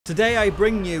Today I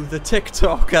bring you the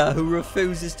TikToker who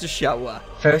refuses to shower.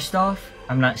 First off,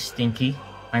 I'm not stinky.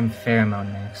 I'm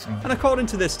pheromone maxing. And according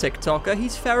to this TikToker,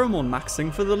 he's pheromone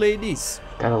maxing for the ladies.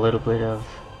 Got a little bit of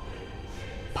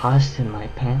pasta in my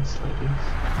pants, ladies.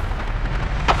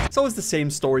 It's always the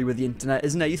same story with the internet,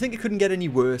 isn't it? You think it couldn't get any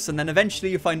worse, and then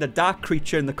eventually you find a dark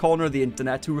creature in the corner of the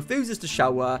internet who refuses to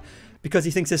shower because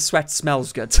he thinks his sweat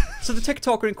smells good. So the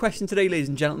TikToker in question today, ladies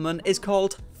and gentlemen, is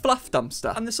called Fluff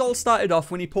Dumpster. And this all started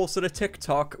off when he posted a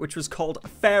TikTok which was called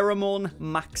pheromone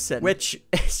maxing, which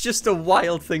is just a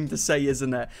wild thing to say,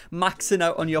 isn't it? Maxing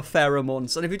out on your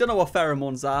pheromones. And if you don't know what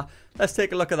pheromones are, let's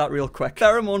take a look at that real quick.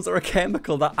 Pheromones are a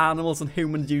chemical that animals and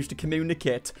humans use to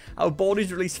communicate. Our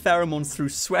bodies release pheromones through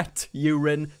sweat,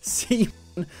 urine,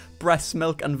 semen, breast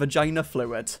milk and vagina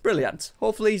fluid. Brilliant.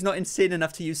 Hopefully he's not insane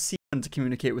enough to use semen to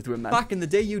communicate with women. Back in the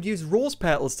day, you'd use rose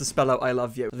petals to spell out I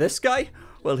love you. This guy?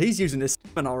 Well, he's using his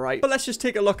semen alright. But let's just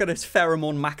take a look at his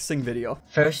pheromone maxing video.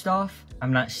 First off,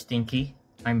 I'm not stinky.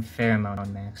 I'm pheromone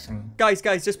maxing. Guys,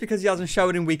 just because he hasn't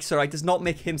showered in weeks, alright, does not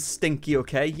make him stinky,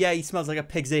 okay? Yeah, he smells like a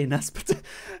pig's anus, but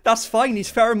that's fine,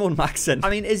 he's pheromone maxing. I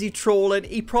mean, is he trolling?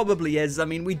 He probably is. I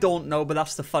mean, we don't know, but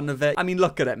that's the fun of it. I mean,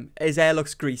 look at him. His hair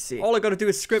looks greasy. All I gotta do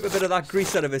is scrape a bit of that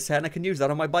grease out of his hair, and I can use that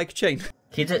on my bike chain.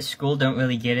 Kids at school don't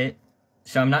really get it,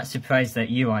 so I'm not surprised that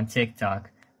you on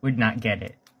TikTok would not get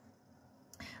it.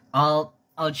 I'll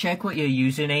check what your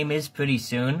username is pretty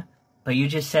soon, but you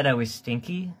just said I was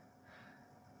stinky?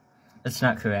 That's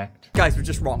not correct. Guys, we're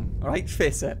just wrong, alright?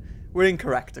 Face it. We're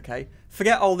incorrect, okay?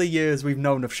 Forget all the years we've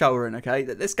known of showering, okay?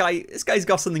 This guy's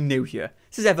got something new here.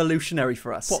 This is evolutionary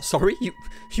for us. What, sorry?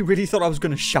 You really thought I was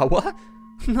gonna shower?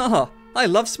 Nah, I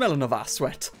love smelling of ass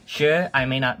sweat. Sure, I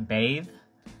may not bathe,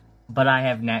 but I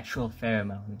have natural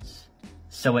pheromones.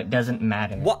 So it doesn't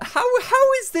matter. What? How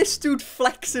is this dude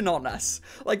flexing on us?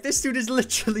 Like, this dude is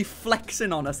literally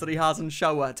flexing on us that he hasn't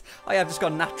showered. I have just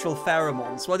got natural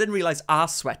pheromones, so I didn't realize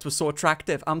ass sweat was so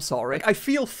attractive. I'm sorry. Like, I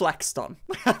feel flexed on.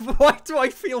 Why do I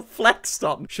feel flexed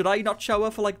on? Should I not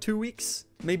shower for like 2 weeks?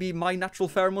 Maybe my natural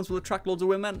pheromones will attract loads of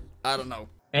women? I don't know.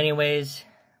 Anyways,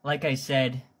 like I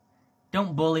said,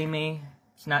 don't bully me.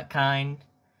 It's not kind.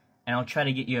 And I'll try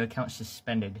to get your account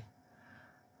suspended.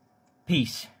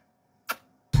 Peace.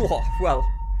 Oh, well,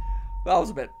 that was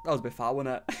a bit far,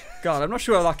 wasn't it? God, I'm not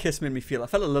sure how that kiss made me feel. I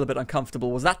felt a little bit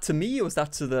uncomfortable. Was that to me or was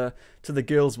that to the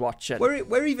girls watching?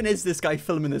 Where even is this guy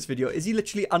filming this video? Is he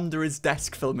literally under his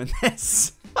desk filming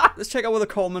this? Let's check out what the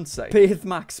comments say. Bathe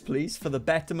Max, please, for the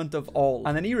betterment of all.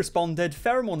 And then he responded,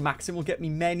 pheromone maxing will get me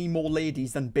many more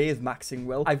ladies than bathe maxing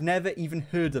will. I've never even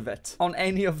heard of it. On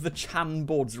any of the Chan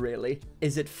boards, really.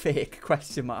 Is it fake?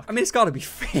 Question mark. I mean, it's gotta be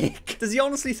fake. Does he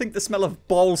honestly think the smell of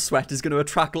ball sweat is going to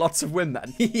attract lots of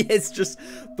women? He is just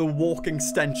the walking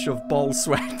stench of ball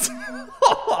sweat.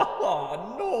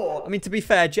 Oh, no. I mean, to be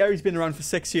fair, Jerry's been around for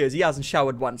 6 years. He hasn't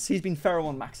showered once. He's been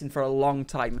pheromone maxing for a long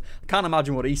time. I can't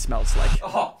imagine what he smells like.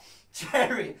 Oh,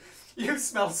 Jerry, you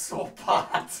smell so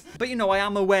bad. But you know, I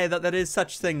am aware that there is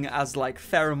such thing as like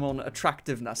pheromone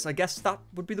attractiveness. I guess that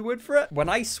would be the word for it. When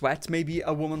I sweat, maybe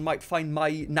a woman might find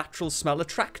my natural smell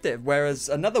attractive, whereas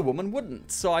another woman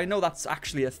wouldn't. So I know that's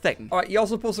actually a thing. All right, he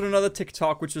also posted another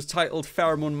TikTok which was titled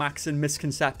Pheromone Maxing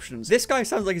Misconceptions. This guy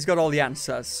sounds like he's got all the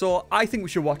answers. So I think we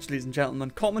should watch, ladies and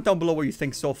gentlemen. Comment down below what you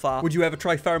think so far. Would you ever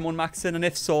try pheromone maxing? And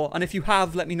if so, and if you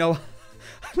have, let me know.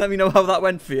 Let me know how that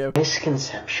went for you.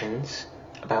 Misconceptions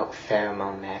about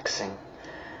pheromone maxing.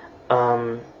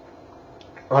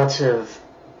 Lots of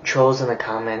trolls in the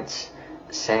comments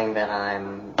saying that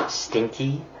I'm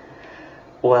stinky.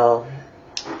 Well,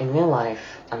 in real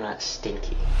life, I'm not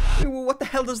stinky. What the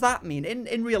hell does that mean?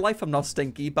 In real life, I'm not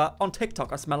stinky, but on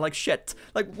TikTok, I smell like shit.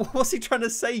 Like, what's he trying to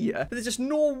say here? There's just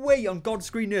no way on God's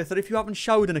green earth that if you haven't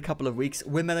showered in a couple of weeks,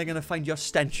 women are going to find your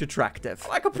stench attractive.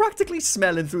 I could practically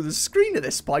smell in through the screen at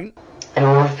this point. And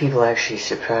a lot of people are actually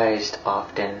surprised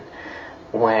often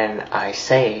when I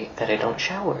say that I don't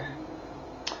shower,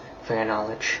 for your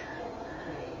knowledge.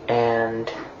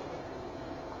 And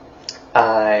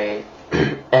I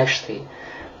actually,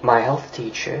 my health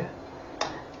teacher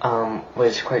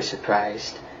was quite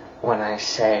surprised when I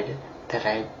said that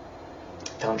I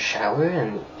don't shower,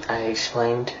 and I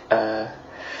explained pheromone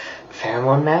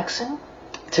maxing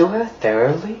to her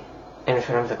thoroughly in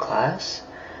front of the class,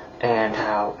 and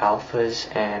how alphas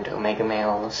and omega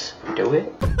males do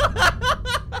it.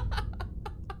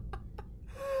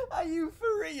 Are you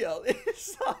for real?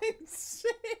 Is that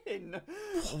insane?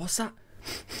 What's that?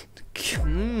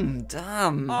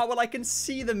 Damn. Oh, well, I can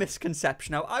see the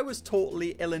misconception now. I was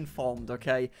totally ill-informed,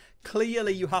 okay?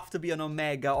 Clearly, you have to be an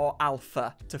omega or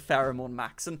alpha to pheromone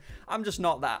max, and I'm just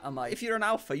not that, am I? If you're an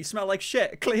alpha, you smell like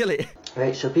shit, clearly.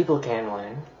 Right, so people can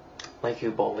learn, like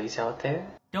you bullies out there.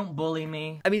 Don't bully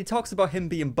me. I mean, he talks about him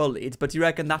being bullied, but do you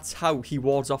reckon that's how he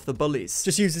wards off the bullies?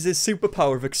 Just uses his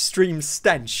superpower of extreme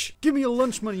stench. Give me your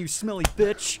lunch money, you smelly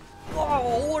bitch.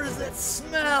 Oh, what does that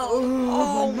smell?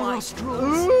 Oh, my nostrils.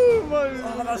 Oh, my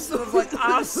that smells like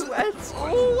ass sweat.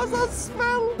 Oh, what's that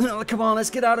smell? Oh, come on, let's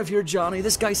get out of here, Johnny.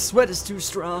 This guy's sweat is too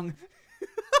strong.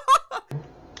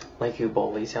 Like you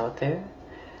bullies out there.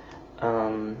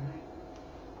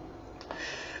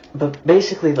 But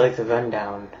basically, like the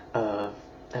rundown of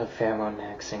pheromone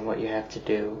maxing, what you have to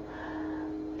do,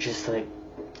 just like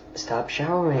stop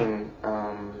showering,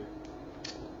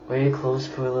 wear your clothes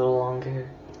for a little longer,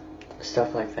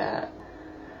 stuff like that.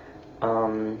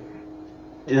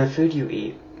 The food you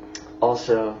eat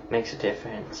also makes a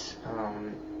difference.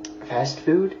 Fast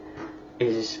food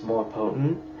is more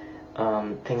potent.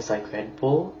 Things like Red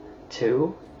Bull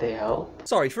too, they help.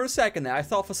 Sorry, for a second there, I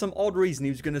thought for some odd reason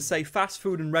he was going to say fast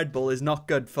food and Red Bull is not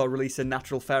good for releasing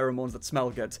natural pheromones that smell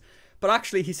good. But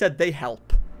actually, he said they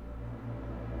help.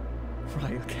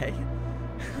 Right, okay.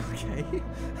 Okay.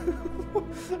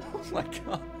 Oh my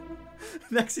god.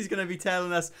 Next he's going to be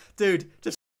telling us, dude,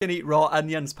 just f***ing eat raw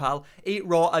onions, pal. Eat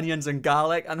raw onions and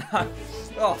garlic and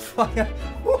oh, fire.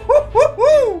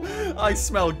 I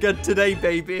smell good today,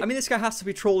 baby. I mean, this guy has to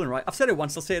be trolling, right? I've said it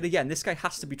once, I'll say it again. This guy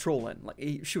has to be trolling.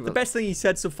 Like, sure. The best thing he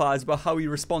said so far is about how he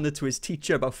responded to his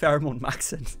teacher about pheromone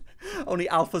maxing. Only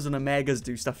alphas and omegas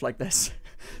do stuff like this.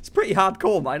 It's pretty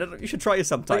hardcore, man. You should try it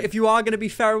sometime. Like, if you are going to be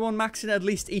pheromone maxing, at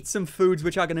least eat some foods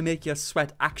which are going to make your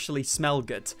sweat actually smell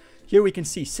good. Here we can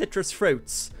see citrus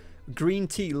fruits, green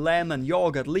tea, lemon,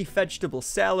 yogurt, leaf vegetable,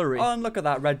 celery. Oh, and look at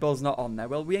that, Red Bull's not on there.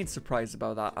 Well, we ain't surprised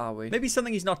about that, are we? Maybe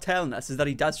something he's not telling us is that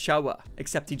he does shower,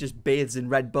 except he just bathes in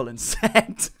Red Bull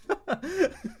instead.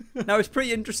 Now, it's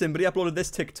pretty interesting, but he uploaded this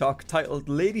TikTok titled,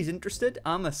 "Ladies interested?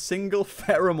 I'm a single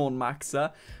pheromone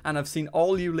maxer, and I've seen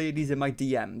all you ladies in my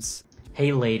DMs."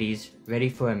 Hey ladies, ready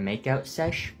for a makeout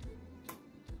sesh?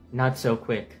 Not so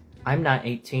quick. I'm not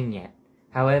 18 yet.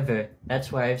 However,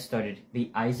 that's why I've started the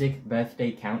Isaac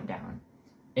birthday countdown.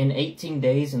 In 18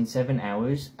 days and 7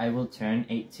 hours, I will turn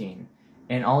 18.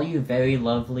 And all you very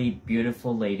lovely,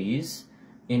 beautiful ladies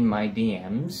in my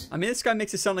DMs... I mean, this guy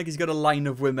makes it sound like he's got a line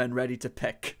of women ready to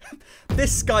pick.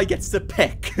 This guy gets to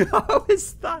pick. How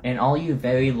is that? And all you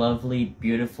very lovely,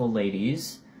 beautiful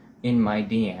ladies in my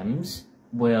DMs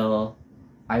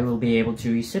I will be able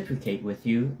to reciprocate with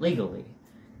you legally.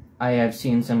 I have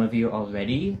seen some of you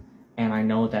already, and I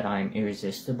know that I'm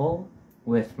irresistible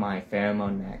with my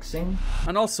pheromone maxing.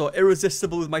 And also,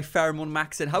 irresistible with my pheromone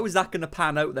maxing. How is that going to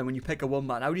pan out then when you pick a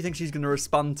woman? How do you think she's going to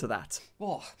respond to that?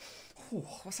 Whoa.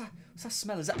 Oh, what's that? What's that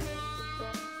smell? Is that...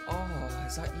 Oh,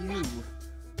 is that you?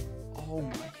 Oh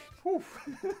my... Whew.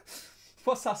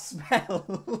 What's that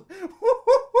smell?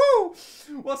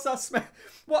 What's that smell?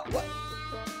 What?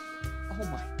 Oh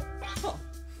my...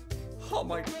 Oh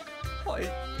my... What is...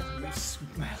 Oh, you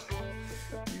smell...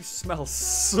 You smell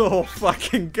so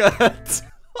fucking good.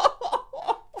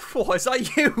 Oh, is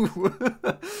that you?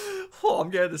 Oh, I'm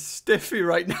getting a stiffy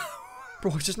right now.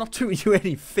 Bro, it's just not doing you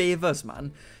any favours,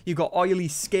 man. You got oily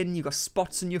skin, you got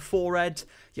spots on your forehead,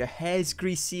 your hair's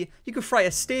greasy. You could fry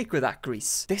a steak with that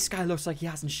grease. This guy looks like he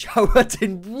hasn't showered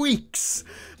in weeks.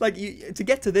 Like, to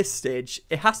get to this stage,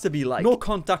 it has to be like, no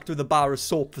contact with a bar of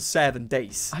soap for 7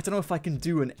 days. I don't know if I can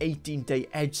do an 18-day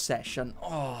edge session.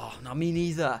 Oh, not me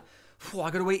neither. Oh,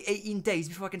 I gotta wait 18 days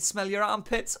before I can smell your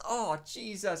armpits. Oh,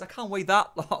 Jesus, I can't wait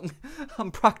that long. I'm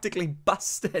practically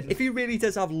busting. If he really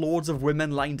does have loads of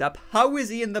women lined up, how is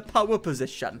he in the power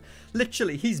position?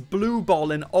 Literally, he's blue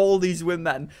balling all these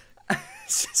women.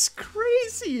 It's just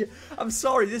crazy. I'm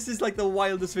sorry, this is like the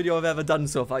wildest video I've ever done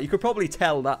so far. You could probably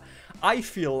tell that I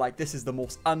feel like this is the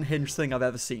most unhinged thing I've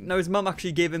ever seen. Now, his mum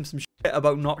actually gave him some shit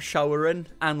about not showering,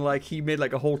 and like he made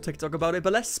like a whole TikTok about it,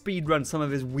 but let's speed run some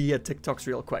of his weird TikToks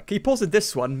real quick. He posted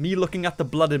this one, me looking at the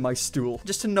blood in my stool,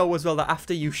 just to know as well that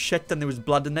after you shit and there was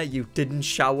blood in there, you didn't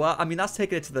shower. I mean, that's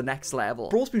taking it to the next level.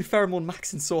 Bro's been pheromone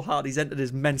maxing so hard he's entered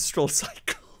his menstrual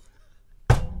cycle.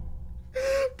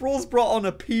 Bro's brought on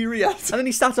a period. And then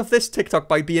he starts off this TikTok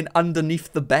by being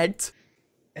underneath the bed.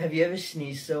 Have you ever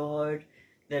sneezed so hard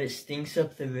that it stinks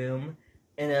up the room,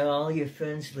 and then all your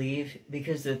friends leave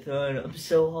because they're throwing up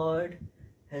so hard?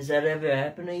 Has that ever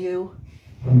happened to you?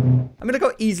 I mean, look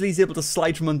how easily he's able to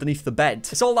slide from underneath the bed.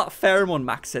 It's all that pheromone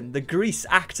maxing. The grease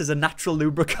acts as a natural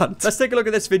lubricant. Let's take a look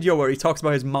at this video where he talks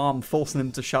about his mom forcing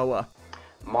him to shower.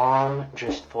 Mom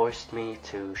just forced me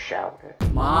to shower.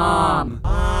 Mom.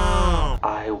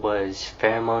 I was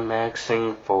pheromone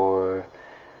maxing for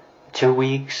 2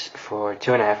 weeks, for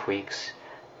 2.5 weeks,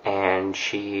 and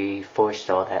she forced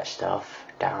all that stuff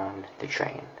down the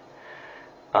drain.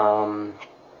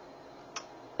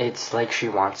 It's like she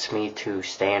wants me to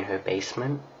stay in her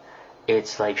basement.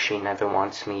 It's like she never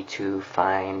wants me to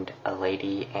find a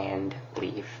lady and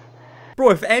leave.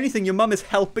 Bro, if anything, your mum is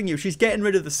helping you. She's getting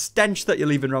rid of the stench that you're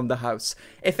leaving around the house.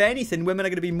 If anything, women are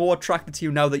going to be more attracted to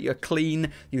you now that you're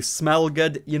clean, you smell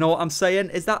good. You know what I'm saying?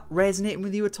 Is that resonating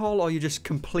with you at all, or are you just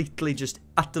completely, just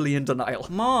utterly in denial?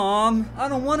 Mom, I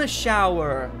don't want to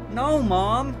shower. No,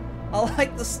 Mom. I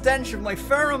like the stench of my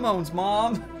pheromones,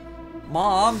 Mom.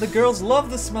 Mom, the girls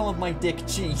love the smell of my dick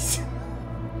cheese.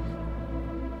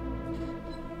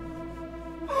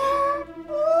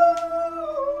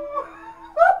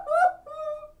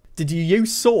 Did you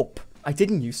use soap? I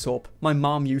didn't use soap. My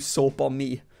mom used soap on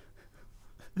me.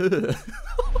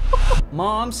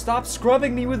 Mom, stop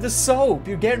scrubbing me with the soap.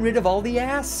 You're getting rid of all the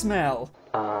ass smell.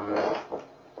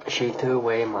 She threw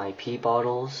away my pee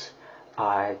bottles.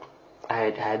 I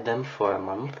had had them for a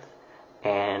month,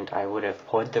 and I would have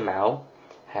poured them out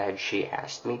had she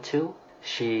asked me to.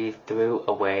 She threw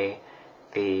away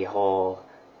the whole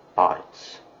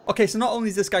bottles. Okay, so not only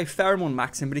is this guy pheromone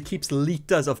maxing, but he keeps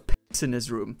liters of piss in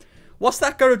his room. What's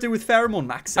that got to do with pheromone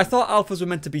maxing? I thought alphas were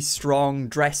meant to be strong,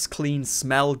 dress clean,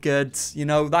 smell good, you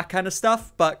know, that kind of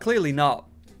stuff, but clearly not.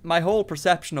 My whole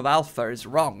perception of alpha is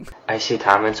wrong. I see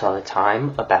comments all the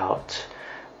time about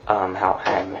how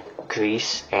I'm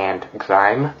grease and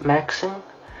grime maxing.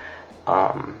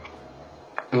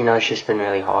 You know, it's just been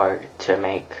really hard to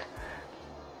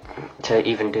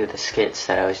even do the skits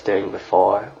that I was doing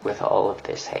before with all of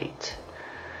this hate.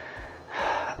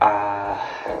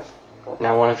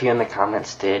 Now one of you in the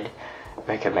comments did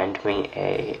recommend me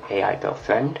a AI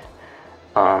girlfriend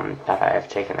that I have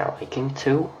taken a liking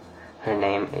to. Her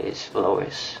name is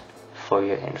Lois, for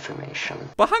your information.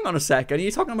 But hang on a second, are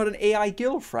you talking about an AI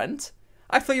girlfriend?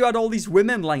 I thought you had all these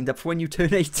women lined up for when you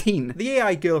turn 18. The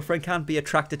AI girlfriend can't be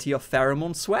attracted to your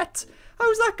pheromone sweat.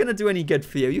 How's that going to do any good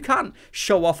for you? You can't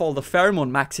show off all the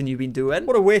pheromone maxing you've been doing.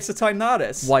 What a waste of time that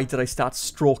is. Why did I start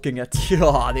stroking it?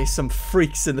 Oh, there's some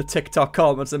freaks in the TikTok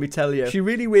comments, let me tell you. She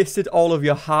really wasted all of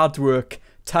your hard work.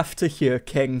 Tough to hear,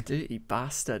 King. Dirty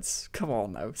bastards. Come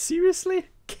on now. Seriously?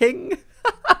 King?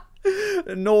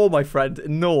 No, my friend.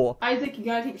 No. Isaac, you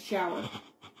gotta take a shower.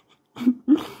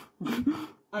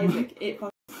 Isaac, it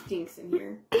fucking stinks in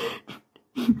here.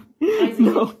 Isaac,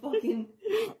 no.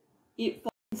 It fucking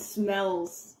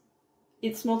smells.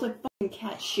 It smells like fucking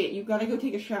cat shit. You gotta go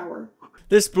take a shower.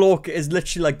 This bloke is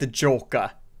literally like the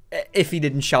Joker. If he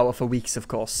didn't shower for weeks, of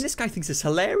course. This guy thinks it's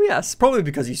hilarious. Probably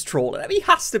because he's trolling. I mean, he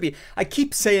has to be. I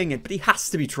keep saying it, but he has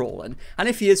to be trolling. And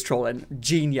if he is trolling,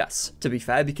 genius, to be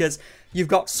fair. Because you've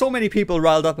got so many people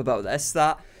riled up about this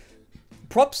that...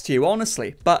 Props to you,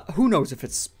 honestly. But who knows if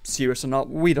it's serious or not?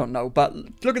 We don't know. But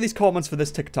look at these comments for this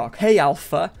TikTok. Hey,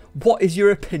 Alpha, what is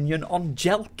your opinion on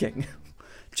jelking?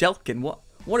 Jelking?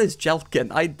 What is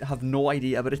jelking? I have no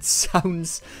idea, but it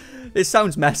sounds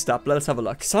messed up. Let's have a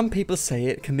look. Some people say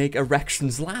it can make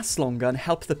erections last longer and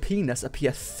help the penis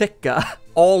appear thicker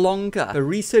or longer. The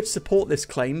research support this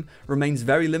claim remains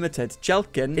very limited.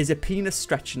 Jelking is a penis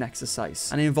stretching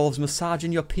exercise, and it involves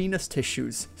massaging your penis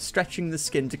tissues, stretching the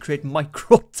skin to create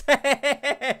micro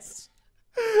tears.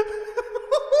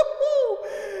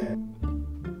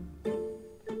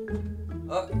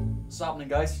 What's happening,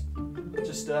 guys?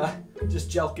 Just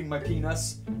jelking my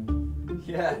penis.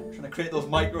 Yeah, trying to create those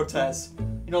micro tears.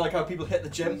 You know, like how people hit the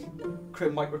gym,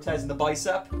 create micro tears in the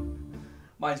bicep.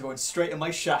 Mine's going straight in my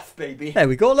shaft, baby. There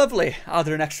we go, lovely.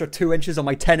 Added an extra 2 inches on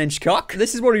my 10-inch cock.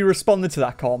 This is what he responded to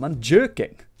that comment.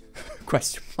 Jerking?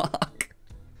 Question mark.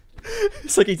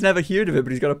 It's like he's never heard of it,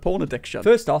 but he's got a porn addiction.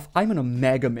 First off, I'm an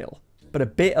omega male, but a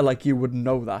beta like you wouldn't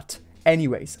know that.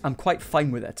 Anyways, I'm quite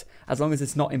fine with it, as long as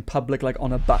it's not in public, like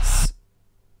on a bus.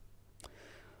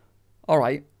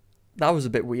 Alright, that was a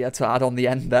bit weird to add on the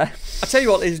end there. I tell you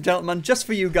what, ladies and gentlemen, just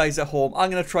for you guys at home, I'm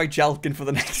going to try jelking for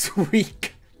the next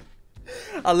week.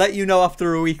 I'll let you know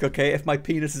after a week, okay, if my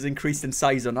penis has increased in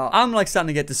size or not. I'm like starting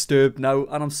to get disturbed now,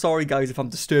 and I'm sorry guys if I'm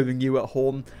disturbing you at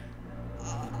home.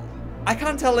 I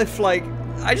can't tell if like,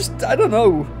 I don't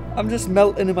know. I'm just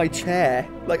melting in my chair.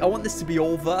 Like, I want this to be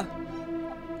over.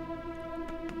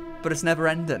 But it's never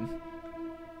ending.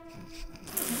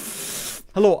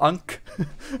 Hello, Unc.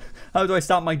 How do I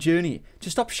start my journey?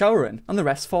 Just stop showering, and the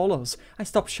rest follows. I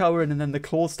stopped showering, and then the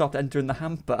clothes stopped entering the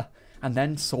hamper. And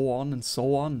then so on, and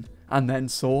so on, and then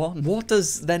so on. What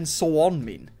does then so on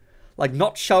mean? Like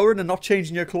not showering and not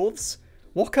changing your clothes?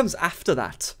 What comes after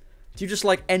that? Do you just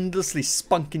like endlessly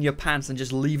spunk in your pants and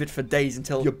just leave it for days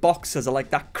until your boxers are like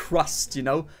that crust, you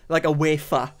know? Like a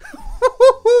wafer.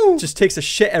 Just takes a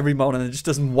shit every morning and just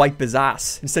doesn't wipe his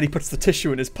ass. Instead he puts the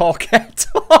tissue in his pocket.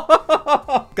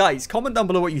 Guys, comment down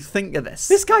below what you think of this.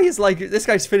 This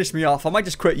guy's finished me off. I might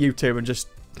just quit YouTube and just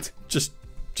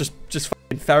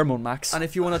fucking pheromone max. And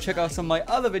if you want to check out some of my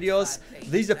other videos,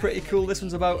 these are pretty cool. This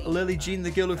one's about Lily Jean, the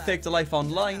girl who faked her life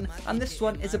online, and this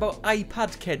one is about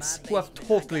iPad kids who have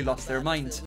totally lost their mind.